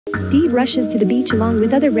Steve rushes to the beach along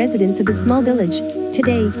with other residents of the small village.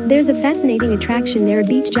 Today, there's a fascinating attraction there, a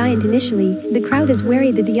beach giant. Initially, the crowd is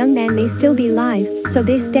worried that the young man may still be alive, so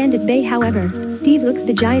they stand at bay. However, Steve looks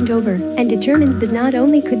the giant over and determines that not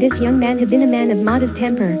only could this young man have been a man of modest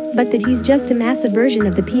temper, but that he's just a massive version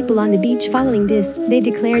of the people on the beach. Following this, they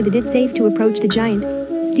declare that it's safe to approach the giant.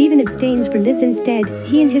 Stephen abstains from this. Instead,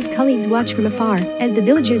 he and his colleagues watch from afar as the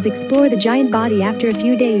villagers explore the giant body. After a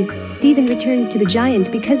few days, Stephen returns to the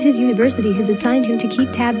giant because his university has assigned him to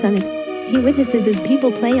keep tabs on it. He witnesses as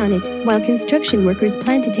people play on it, while construction workers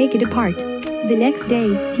plan to take it apart. The next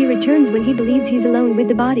day, he returns when he believes he's alone with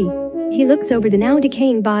the body. He looks over the now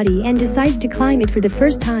decaying body and decides to climb it for the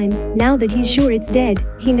first time. Now that he's sure it's dead,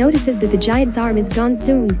 he notices that the giant's arm is gone.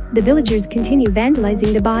 Soon, the villagers continue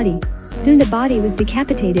vandalizing the body. Soon the body was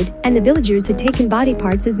decapitated, and the villagers had taken body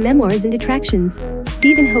parts as memoirs and attractions.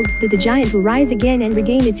 Stephen hopes that the giant will rise again and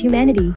regain its humanity.